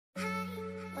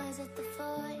Was it the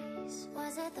voice?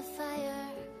 Was it the fire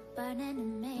burning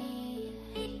in me?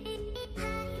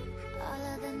 All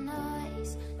of the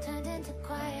noise turned into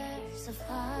choirs of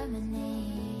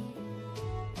harmony.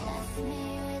 Left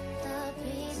me with the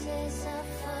pieces of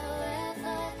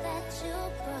forever that you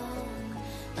broke.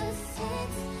 But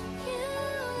since you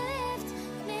left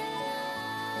me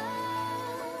alone,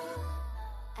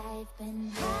 I've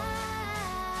been high.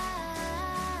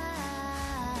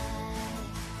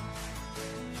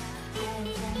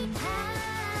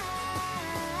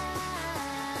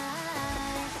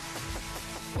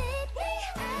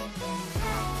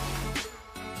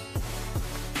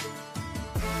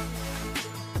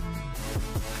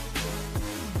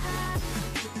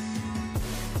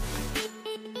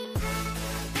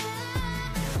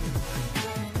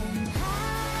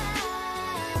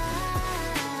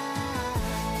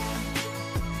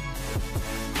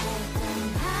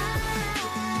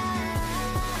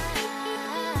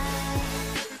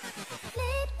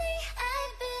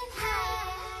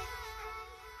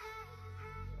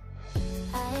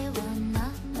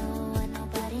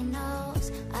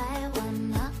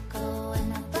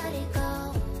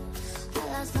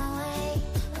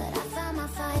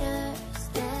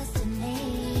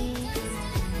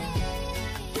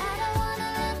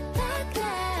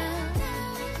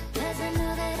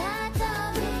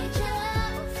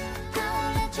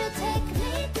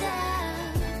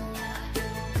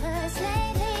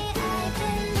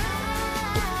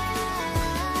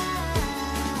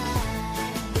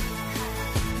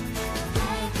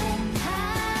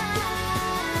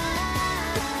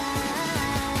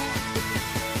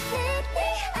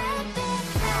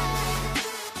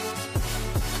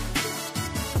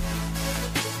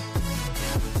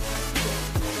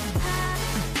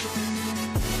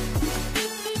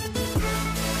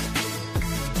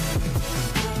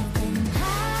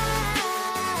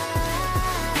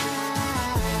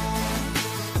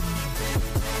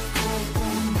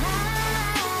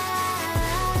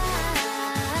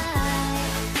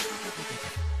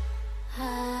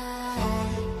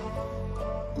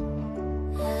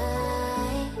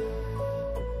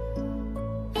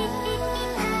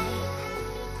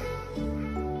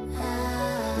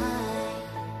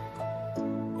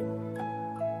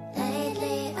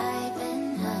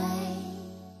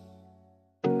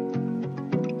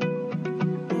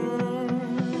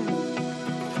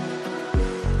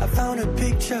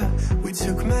 We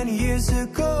took many years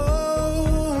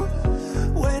ago,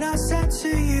 when I said to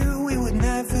you we would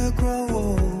never grow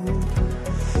old.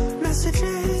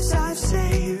 Messages I've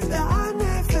saved that I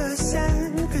never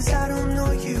sent, cause I don't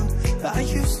know you, but I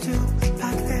used to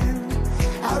back then.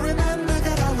 I remember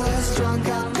that I was drunk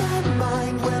out my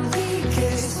mind when we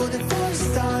kissed for the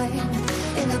first time.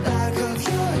 In the back of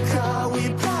your car we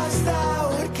passed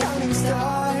out counting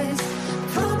stars.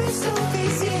 Promised all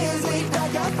these years we'd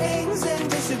pack our things and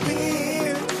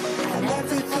disappear. I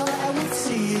never thought I would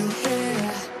see you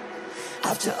here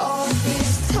after all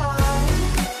this time.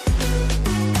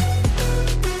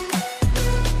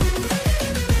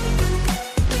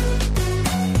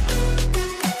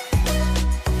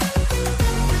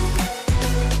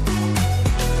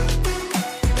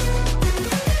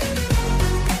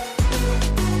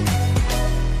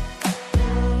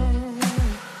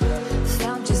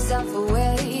 Found yourself a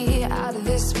way out of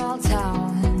this small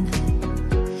town.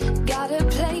 Got a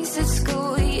place at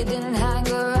school you didn't hang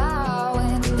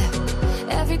around.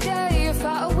 Every day you're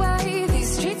far away,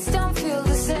 these streets don't feel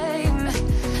the same.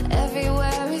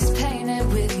 Everywhere is painted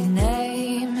with your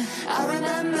name. I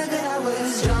remember that I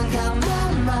was drunk out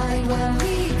my mind when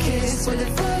we kissed for the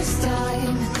first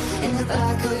time. In the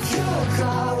back of your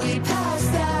car we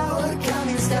passed out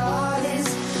counting stars.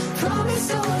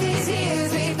 Promised all these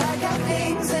years we'd pack our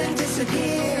things and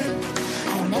disappear.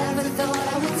 I never thought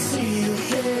I would see you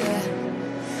here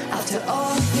after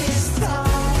all this time.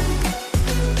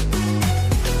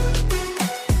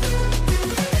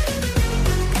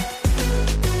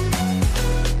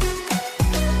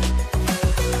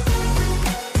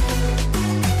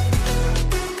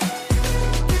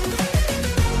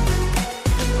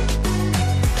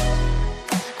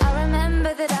 I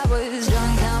remember that I was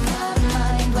drunk out my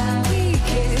mind when we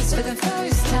kissed for the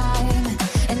first time.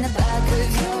 In the back of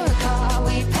your car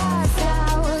we passed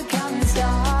out counting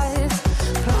stars.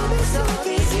 Promised all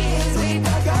these years we'd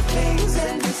pack our things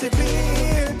and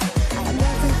disappear. I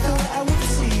never thought I would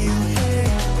see you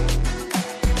here.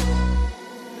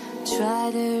 Try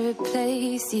to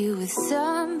replace you with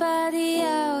somebody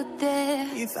out there.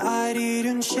 If I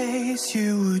didn't chase you,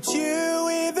 would you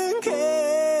even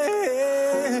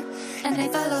care? And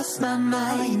if I lost my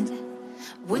mind,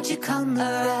 would you come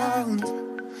around?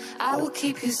 I will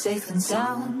keep you safe and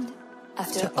sound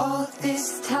after all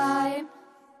this time.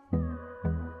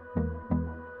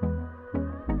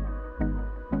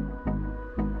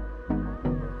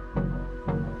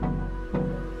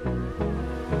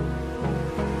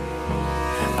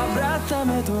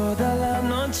 Abrázame toda la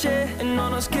noche, no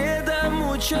nos queda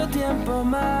mucho tiempo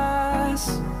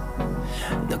más.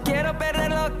 No quiero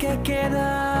perder lo que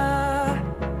queda.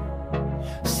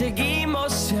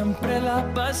 Seguimos siempre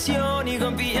la pasión y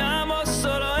confiamos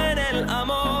solo en el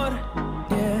amor.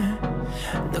 Yeah.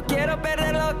 No quiero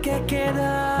perder lo que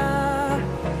queda.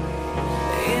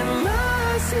 Y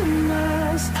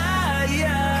más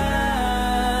allá,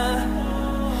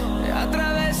 a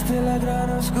través de la gran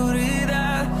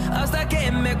oscuridad, hasta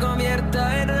que me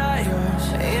convierta en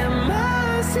rayos. Y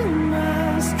más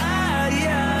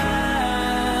allá,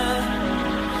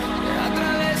 a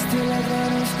través de la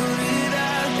gran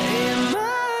oscuridad. Y más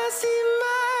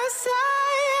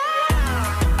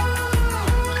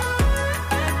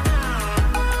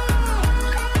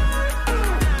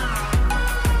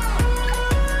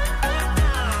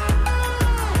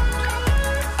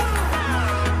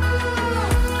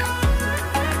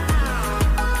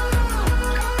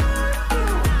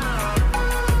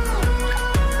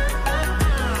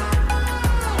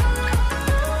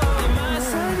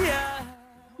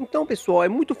Então, pessoal, é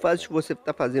muito fácil você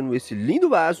estar fazendo esse lindo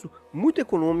vaso, muito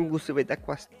econômico, você vai estar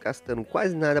gastando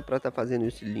quase nada para estar fazendo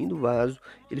esse lindo vaso.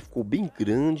 Ele ficou bem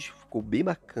grande, ficou bem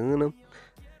bacana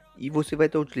e você vai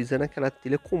estar utilizando aquela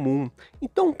telha comum.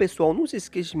 Então, pessoal, não se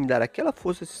esqueça de me dar aquela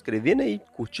força se inscrevendo aí,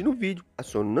 curtindo o vídeo,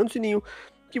 acionando o sininho,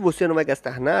 que você não vai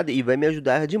gastar nada e vai me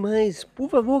ajudar demais. Por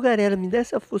favor, galera, me dá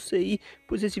essa força aí,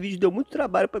 pois esse vídeo deu muito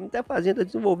trabalho para mim estar fazendo,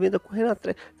 desenvolvendo, correndo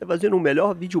atrás, tá fazendo o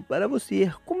melhor vídeo para você.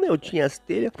 Como eu tinha as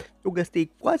telhas, eu gastei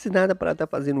quase nada para estar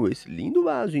fazendo esse lindo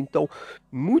vaso. Então,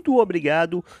 muito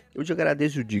obrigado, eu te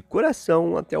agradeço de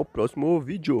coração, até o próximo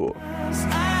vídeo.